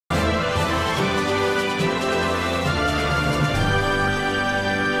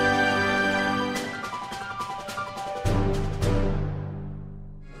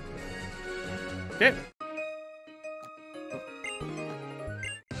Okay.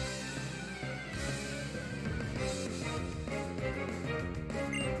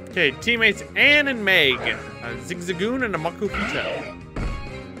 Okay, teammates Anne and Meg. A Zigzagoon and a Makuhito.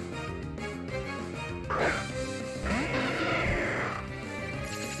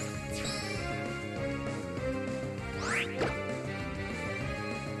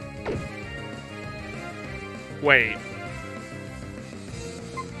 Wait.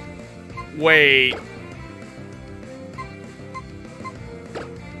 Wait.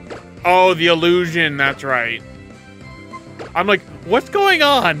 Oh, the illusion, that's right. I'm like, what's going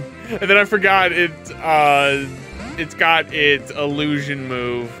on? And then I forgot it's got its illusion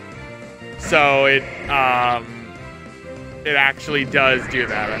move. So it actually does do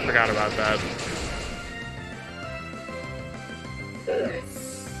that. I forgot about that.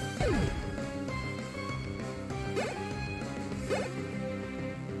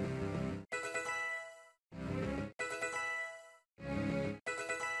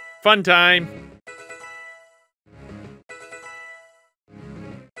 Fun time.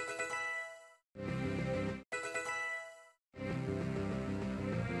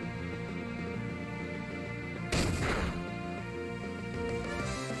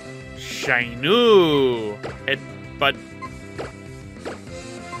 Shainu. Headbutt.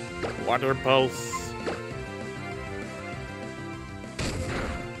 Water pulse.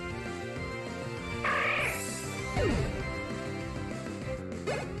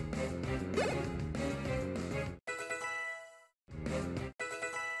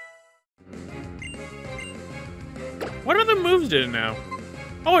 What other moves did it know?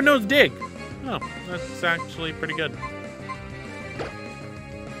 Oh, it knows dig. Oh, that's actually pretty good.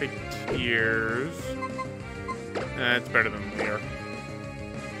 Big tears. That's better than Leer.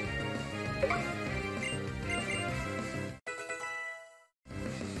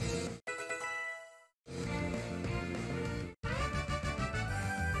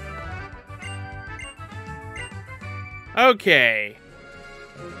 Okay.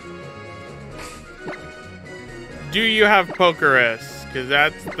 Do you have Pokerus? Because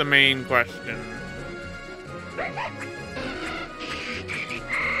that's the main question.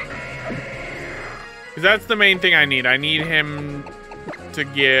 Because that's the main thing I need. I need him to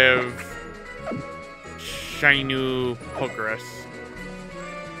give Shainu Pokerus.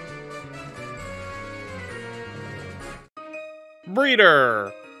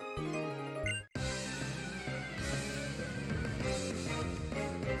 Breeder.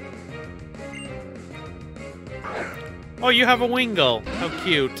 Oh, you have a Wingull. How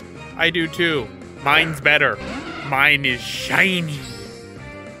cute. I do too. Mine's better. Mine is shiny.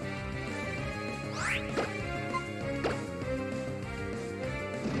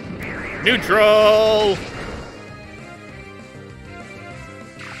 Neutral!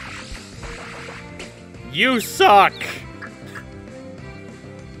 You suck!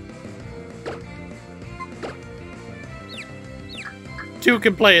 Two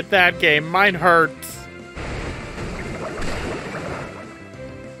can play at that game. Mine hurts.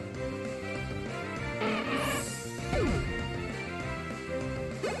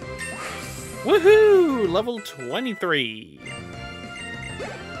 Woohoo! Level 23.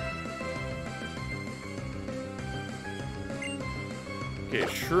 Okay,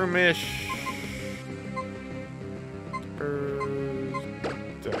 Shroomish.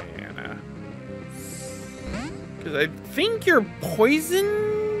 Diana. Because I think you're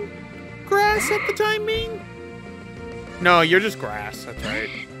poison grass at the time being? No, you're just grass. That's right.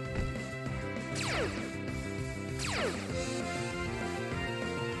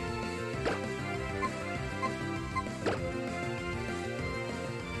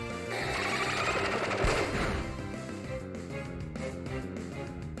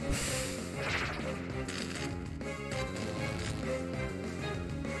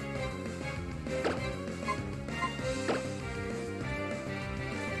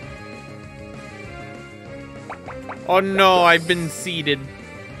 Oh no, I've been seeded.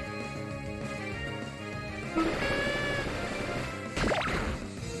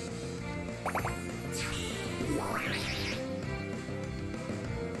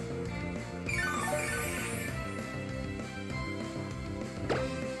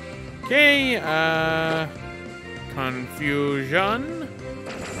 Okay, confusion.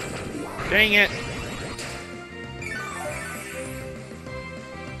 Dang it.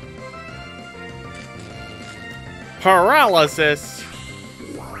 Paralysis.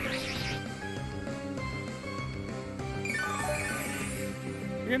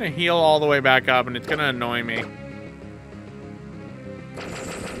 You're gonna heal all the way back up and it's gonna annoy me.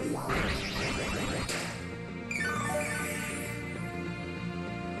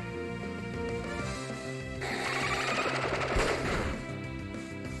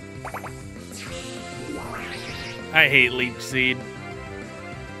 I hate Leech Seed.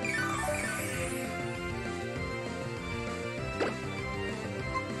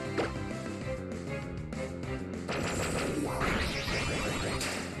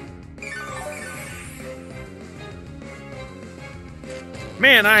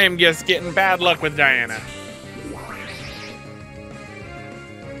 Man, I am just getting bad luck with Diana.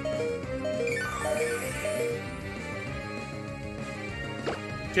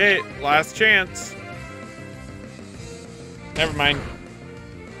 Okay, last chance. Never mind.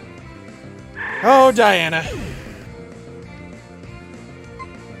 Oh, Diana.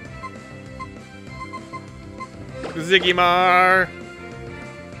 Ziggy-Mar.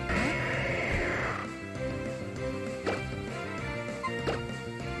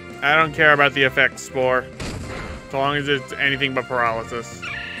 I don't care about the effect spore, as long as it's anything but paralysis.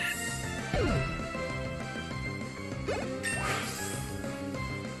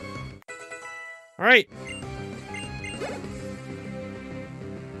 All right.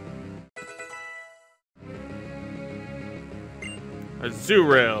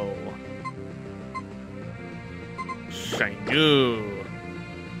 Azurill. Shinu.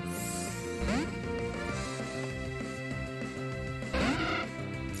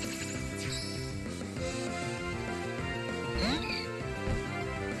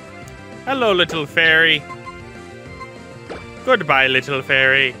 Hello, little fairy. Goodbye, little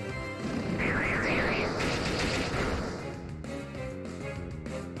fairy.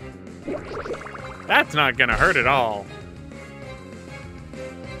 That's not gonna hurt at all.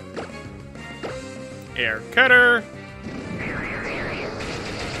 Air Cutter.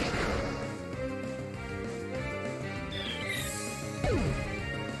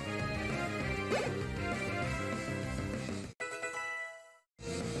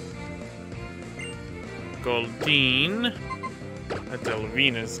 Goldeen. That's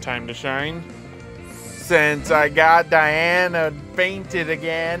Elvina's time to shine. Since I got Diana fainted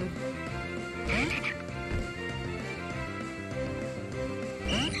again.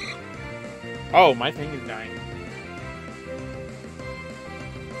 Oh, my thing is dying.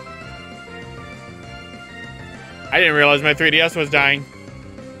 I didn't realize my 3DS was dying.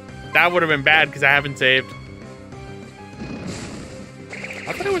 That would have been bad because I haven't saved.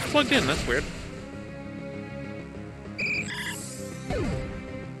 I thought it was plugged in. That's weird.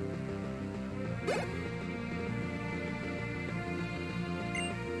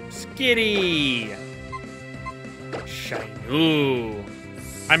 Skitty! Shinu!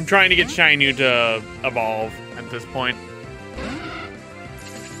 I'm trying to get Shinu to evolve at this point.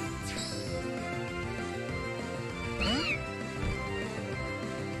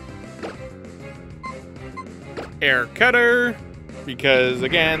 Air Cutter, because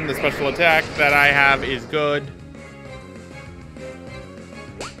again, the special attack that I have is good.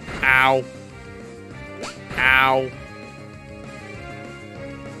 Ow. Ow.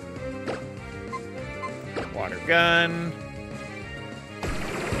 Water gun.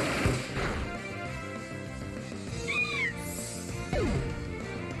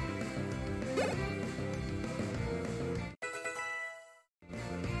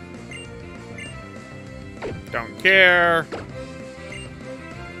 Don't care.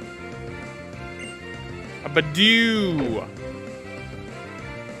 A Badoo.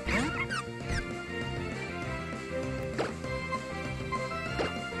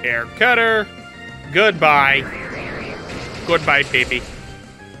 Air Cutter. Goodbye. Goodbye, baby.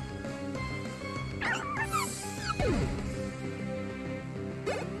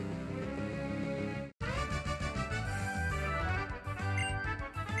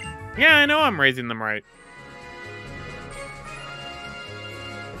 Yeah, I know I'm raising them right.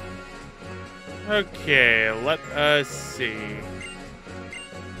 Okay, let us see.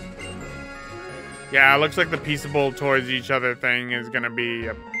 Yeah, it looks like the peaceable towards each other thing is gonna be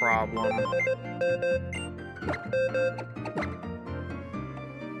a problem.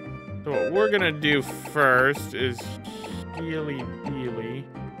 So what we're gonna do first is Steely Deely.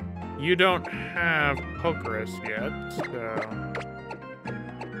 You don't have Pokerus yet, so...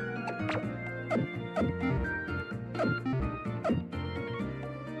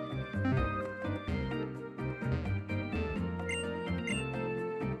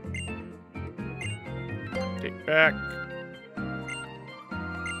 Take back.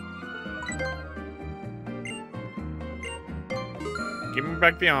 Give me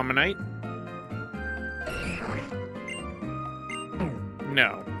back the Ammonite.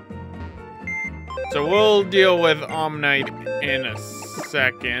 No. So we'll deal with Ammonite in a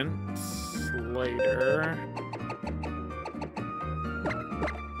second. Later.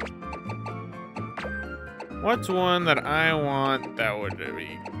 What's one that I want that would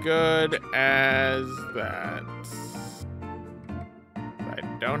be good as that? I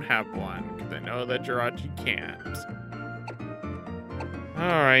don't have one, because I know that Jirachi can't.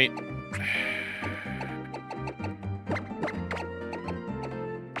 Alright.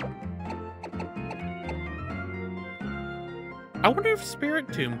 I wonder if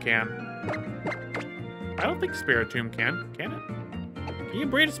Spirit Tomb can. I don't think Spirit Tomb can it? Can you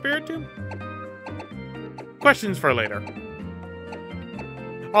breed a Spirit Tomb? Questions for later.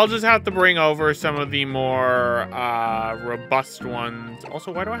 I'll just have to bring over some of the more robust ones.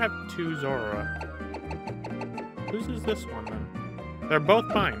 Also, why do I have 2 Zora? Whose is this one then? They're both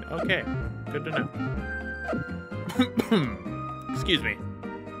mine. Okay, good to know. Excuse me.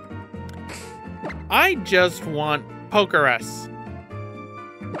 I just want Pokerus.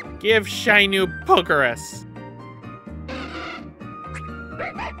 Give Shainu Pokerus.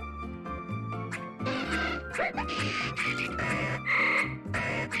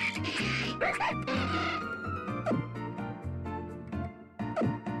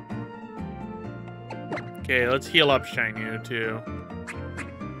 Okay, let's heal up Shainu too.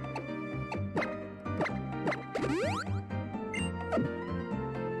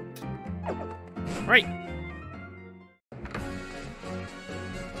 Right.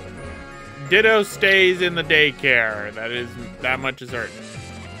 Ditto stays in the daycare. That much is certain.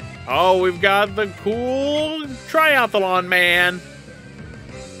 Oh, we've got the cool triathlon man.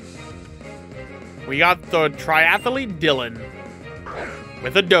 We got the triathlete Dylan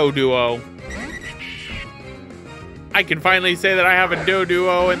with a Doduo. I can finally say that I have a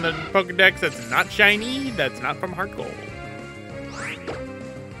Doduo in the Pokedex that's not shiny, that's not from Heart Gold.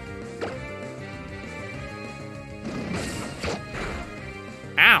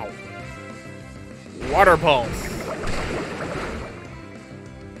 Ow. Water Pulse.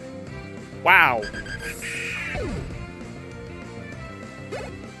 Wow.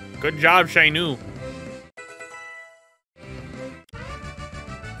 Good job, Shainu.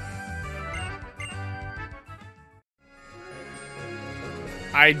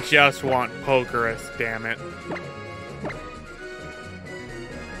 I just want Pokerus, damn it.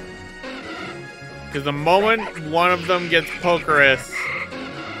 Because the moment one of them gets Pokerus,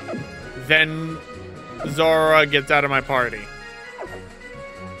 then Zora gets out of my party.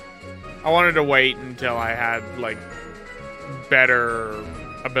 I wanted to wait until I had, like, better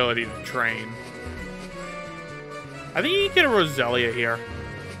ability to train. I think you can get a Roselia here.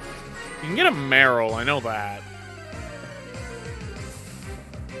 You can get a Meryl, I know that.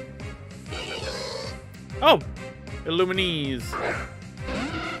 Oh! Illuminese.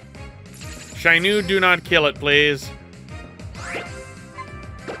 Shainu, do not kill it, please.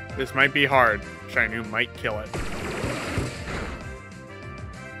 This might be hard. Shainu might kill it.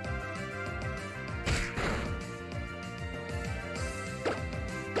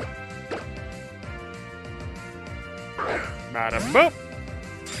 Bada boop.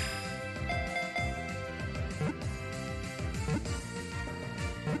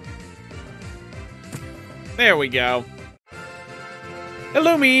 There we go.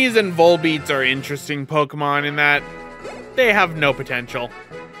 Illumies and Volbeats are interesting Pokemon in that they have no potential.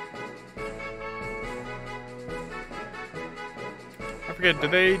 I forget, did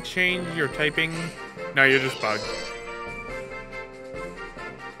they change your typing? No, you're just bugged.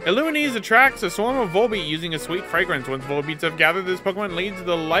 Illuminese attracts a swarm of Volbeat using a sweet fragrance. Once Volbeats have gathered, this Pokemon leads to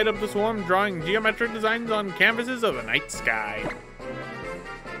the light up the swarm, drawing geometric designs on canvases of the night sky.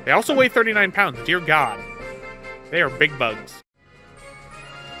 They also weigh 39 pounds, dear God. They are big bugs.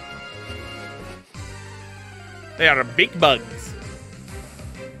 They are big bugs.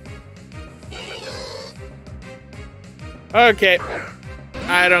 Okay.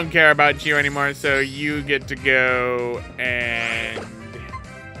 I don't care about you anymore, so you get to go and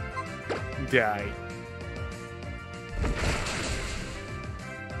die.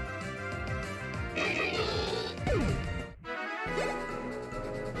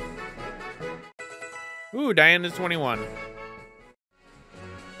 Ooh, Diane is 21.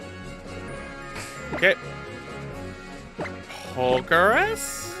 Okay.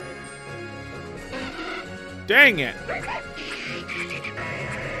 Pokerus? Dang it.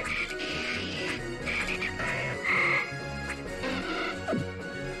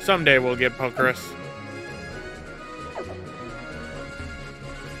 Someday we'll get Pokerus.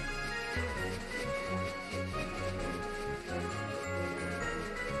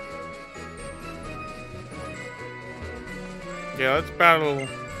 Yeah, let's battle.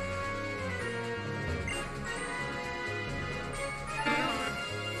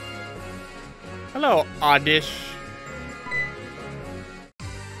 Hello, Oddish.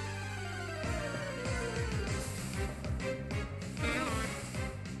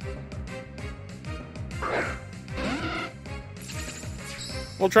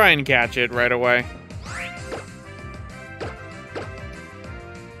 We'll try and catch it right away.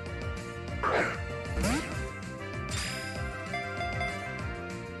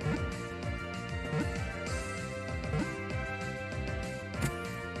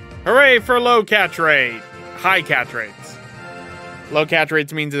 Hooray for low catch rate. High catch rates. Low catch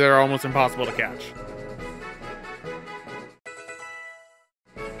rates means they're almost impossible to catch.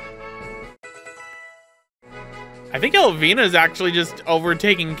 I think Elvina is actually just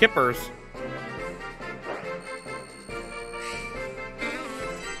overtaking Kippers.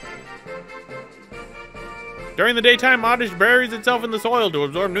 During the daytime, Oddish buries itself in the soil to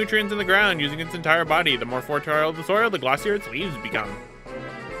absorb nutrients in the ground using its entire body. The more fertile the soil, the glossier its leaves become.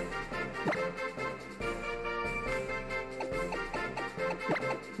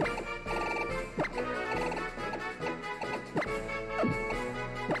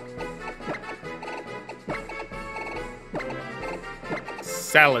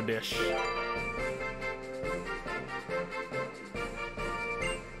 Salad dish.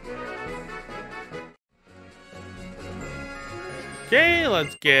 Okay,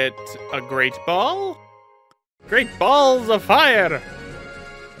 let's get a great ball. Great balls of fire.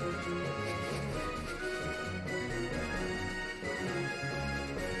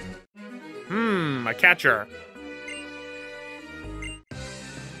 A catcher.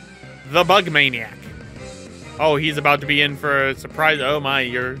 The Bug Maniac. Oh, he's about to be in for a surprise. Oh my,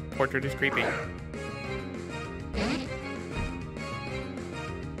 your portrait is creepy.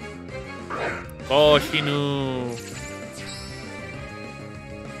 Oh, Shinu.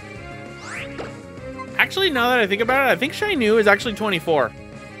 Actually, now that I think about it, I think Shinu is actually 24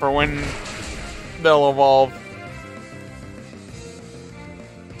 for when they'll evolve.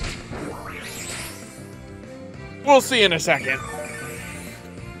 We'll see in a second.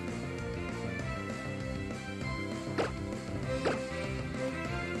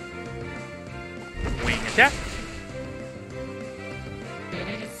 Wing attack.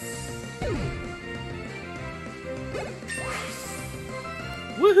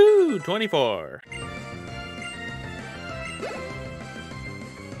 Woohoo! 24.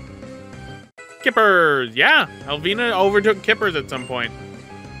 Kippers! Yeah! Elvina overtook Kippers at some point.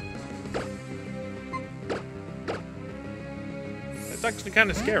 That's actually kind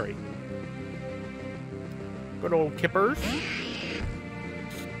of scary. Good old Kippers.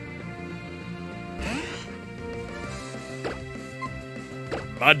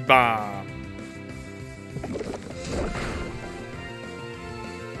 Mud Bomb.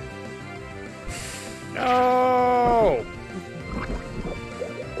 No!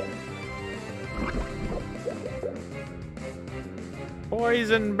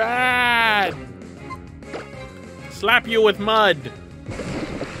 Poison bad! Slap you with mud.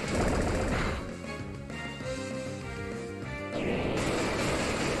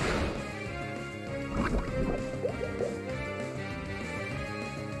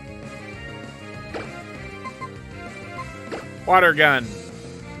 Water gun.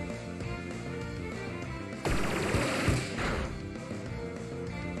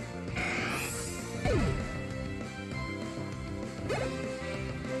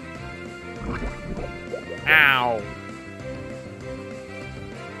 Ow.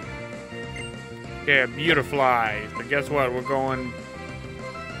 Yeah, Beautifly. But guess what? We're going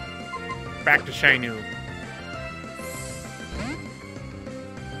back to Shinu.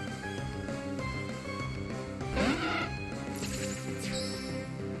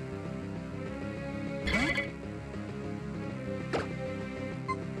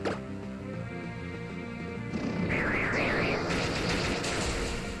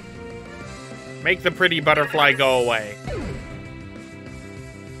 Make the pretty butterfly go away.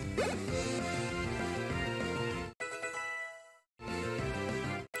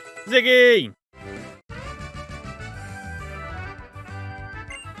 Ziggy!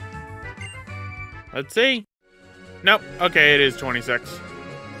 Let's see. Nope. Okay, it is 26.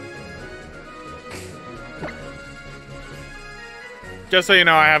 Just so you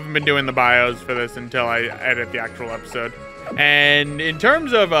know, I haven't been doing the bios for this until I edit the actual episode. And in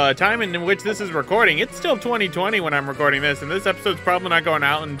terms of time in which this is recording, it's still 2020 when I'm recording this, and this episode's probably not going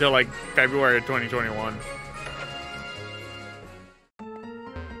out until like February of 2021.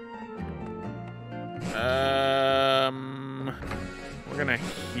 We're gonna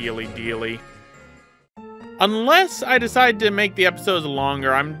healy-dealy. Unless I decide to make the episodes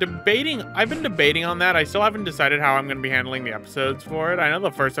longer. I've been debating on that. I still haven't decided how I'm gonna be handling the episodes for it. I know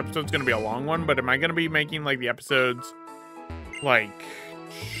the first episode's gonna be a long one, but am I gonna be making like the episodes like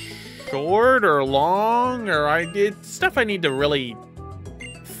short or long, or it's stuff I need to really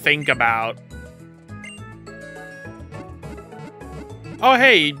think about. Oh,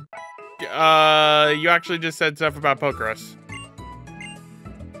 hey. You actually just said stuff about Pokerus.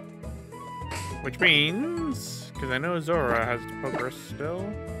 Which means, because I know Zora has Pokerus still.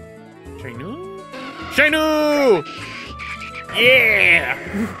 Shainu? Shainu! Yeah!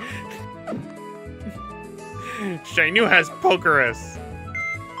 Shainu has Pokerus.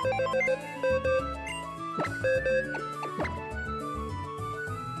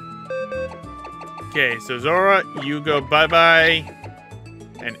 Okay, so Zora, you go bye-bye.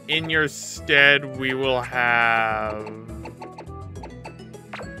 And in your stead, we will have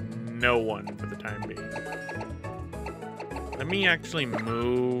no one for the time being. Let me actually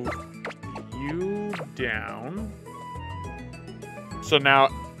move you down. So now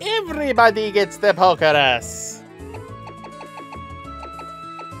everybody gets the Pokerus.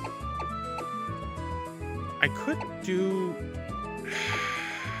 I could do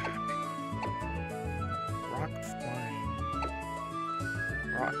rock flying,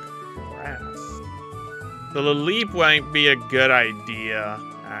 rock grass. The leap might be a good idea,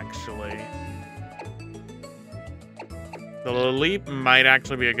 actually. The leap might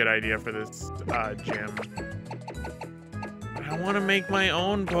actually be a good idea for this gym. I want to make my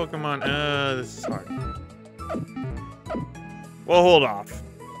own Pokemon. This is hard. We'll hold off.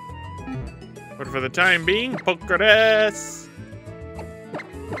 But for the time being, Pokerus.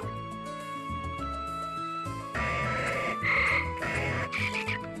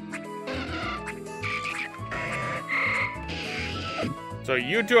 So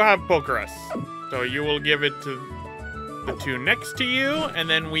you two have Pokerus. So you will give it to the two next to you, and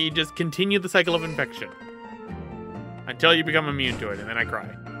then we just continue the cycle of infection. Until you become immune to it, and then I cry.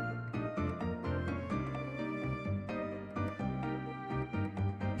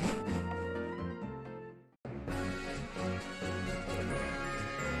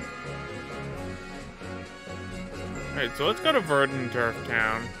 Alright, so let's go to Verdant Turf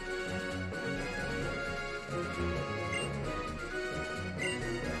Town.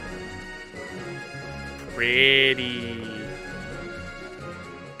 Pretty.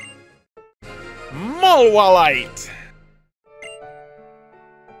 Molwallite!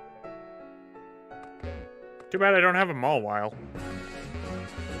 Too bad I don't have a Mawile.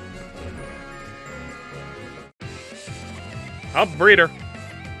 Breeder.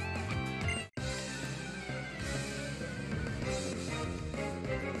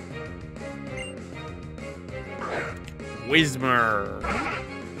 Whismer.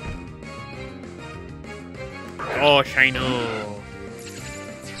 Oh, Shainu.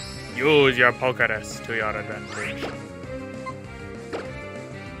 Use your Pokerus to your advantage.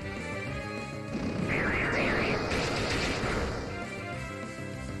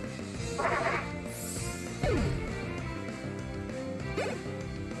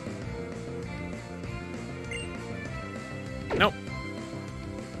 Nope.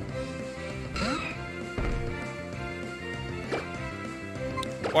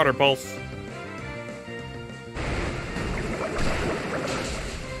 Water Pulse.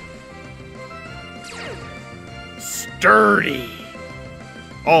 Sturdy.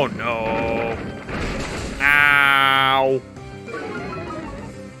 Oh no. Ow.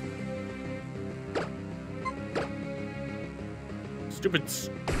 Stupid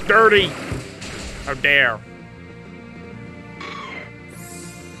Sturdy. How dare.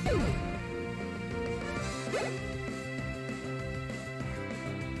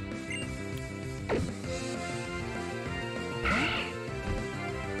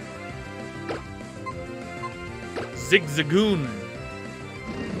 Zigzagoon.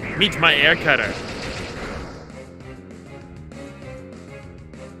 Meet my air cutter.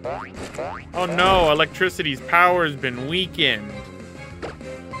 Oh no, electricity's power has been weakened.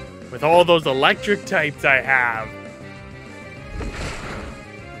 With all those electric types I have.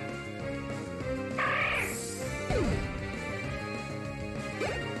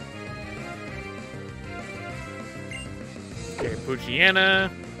 Okay,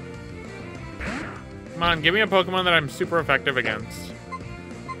 Poochyena. Come on, give me a Pokemon that I'm super effective against.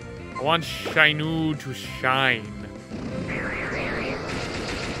 I want Shainu to shine.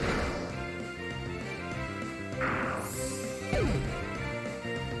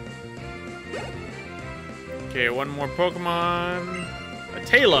 Okay, one more Pokemon. A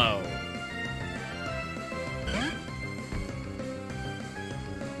Tailo.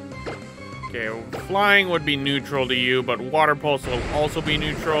 Okay, flying would be neutral to you, but Water Pulse will also be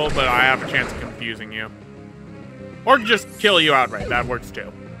neutral, but I have a chance of confusing you. Or just kill you outright, that works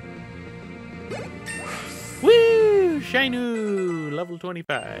too. Woo! Shainu! Level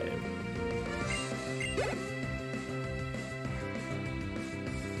 25.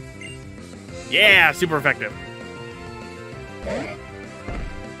 Yeah, super effective.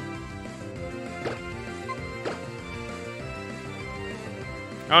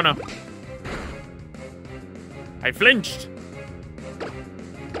 Oh no. I flinched.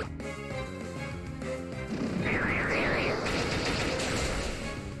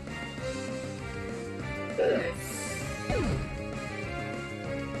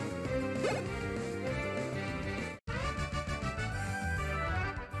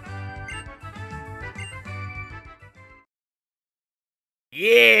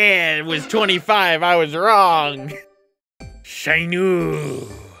 Yeah, it was 25. I was wrong. Shainu.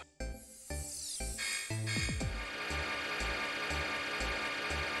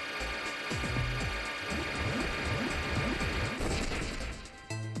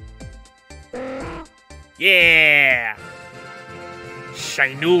 Yeah.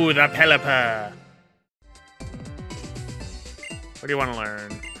 Shainu the Pelipper. What do you want to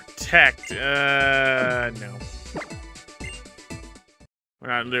learn? Protect. No. We're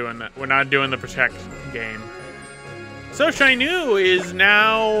not doing that. We're not doing the protect game. So Shainu is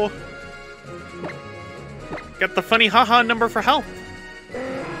now got the funny haha number for health.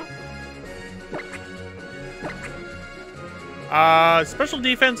 Special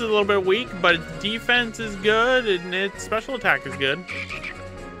defense is a little bit weak, but its defense is good and its special attack is good.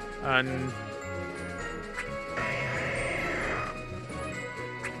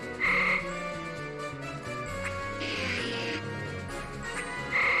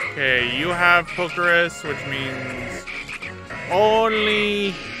 Okay, you have Pokerus, which means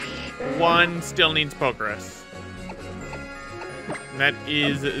only one still needs Pokerus. And that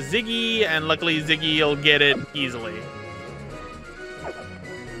is Ziggy, and luckily Ziggy will get it easily.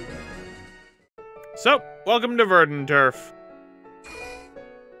 So, welcome to Verdant Turf.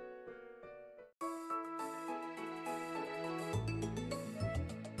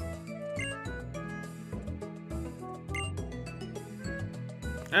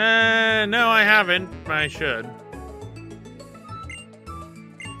 No, I haven't. I should.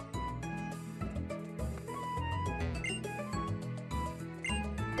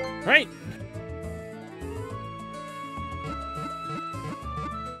 Right.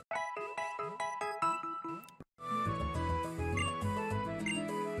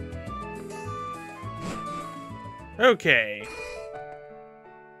 Okay.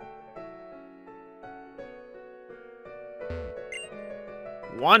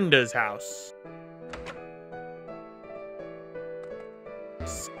 Wanda's house.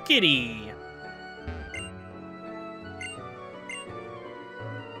 Skitty.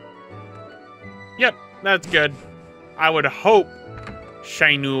 Yep, that's good. I would hope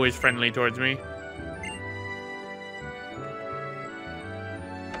Shainu is friendly towards me.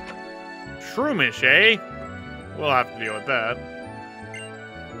 Shroomish, eh? We'll have to deal with that.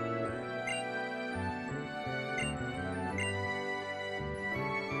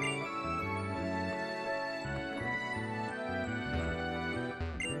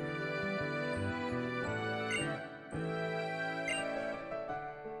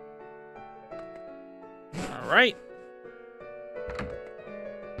 All right.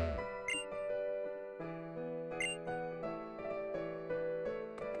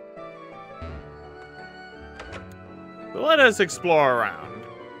 So let us explore around.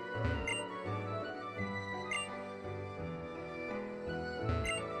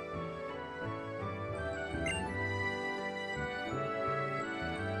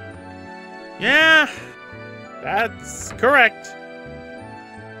 Yeah, that's correct.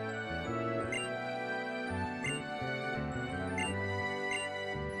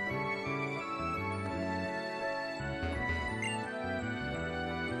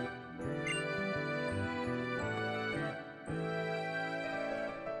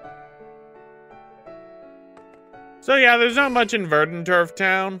 So yeah, there's not much in Verdant Turf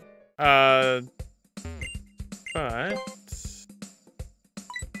Town, but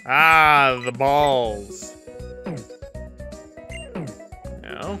the balls.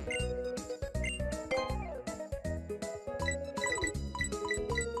 No.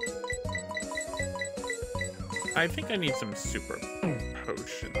 I think I need some super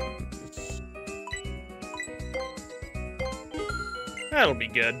potions. That'll be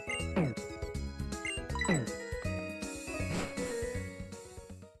good.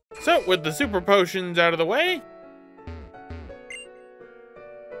 So, with the super potions out of the way,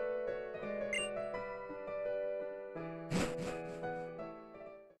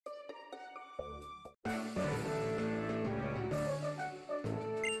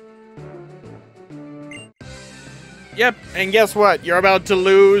 yep, and guess what? You're about to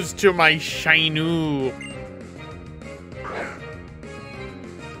lose to my Shainu.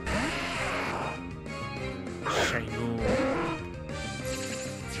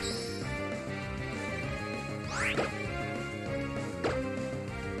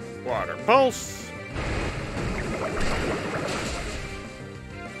 Pulse.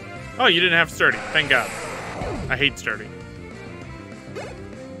 Oh, you didn't have sturdy. Thank God. I hate sturdy.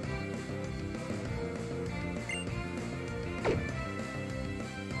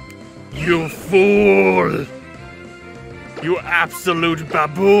 You fool! You absolute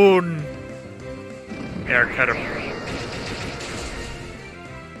baboon! Air cutter.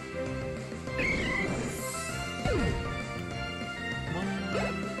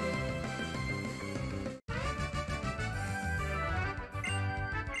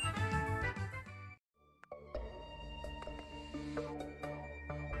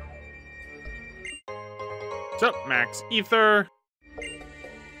 So, max ether.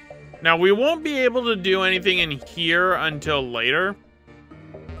 Now, we won't be able to do anything in here until later.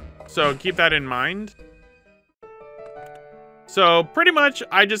 So, keep that in mind. So, pretty much,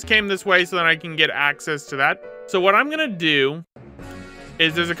 I just came this way so that I can get access to that. So, what I'm going to do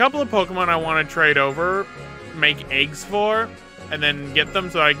is there's a couple of Pokemon I want to trade over, make eggs for, and then get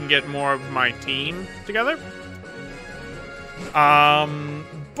them so I can get more of my team together.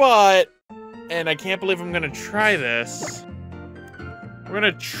 And I can't believe I'm going to try this. We're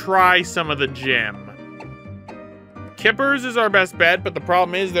going to try some of the gym. Kippers is our best bet, but the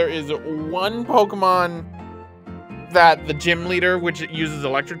problem is there is one Pokemon that the gym leader, which uses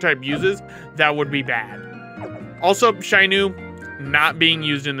electric type, uses, that would be bad. Also, Shainu not being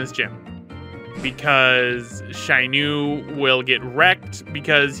used in this gym, because Shainu will get wrecked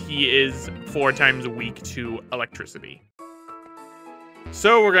because he is 4 times weak to electricity.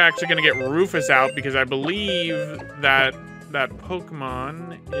 So we're actually going to get Rufus out because I believe that that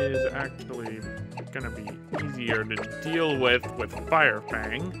Pokemon is actually going to be easier to deal with Fire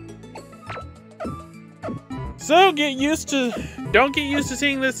Fang. So don't get used to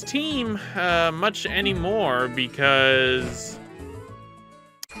seeing this team much anymore because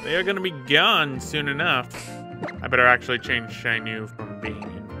they are going to be gone soon enough. I better actually change Shainu from being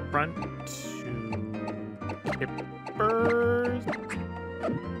in front to Kippers.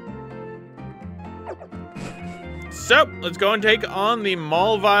 So, let's go and take on the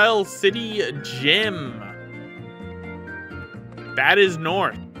Malvile City Gym. That is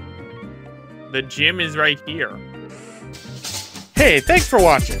north. The gym is right here. Hey, thanks for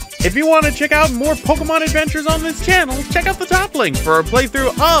watching. If you want to check out more Pokemon adventures on this channel, check out the top link for a playthrough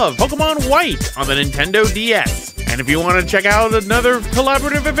of Pokemon White on the Nintendo DS. And if you want to check out another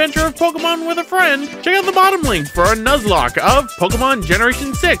collaborative adventure of Pokemon with a friend, check out the bottom link for a Nuzlocke of Pokemon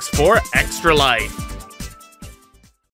Generation 6 for extra life.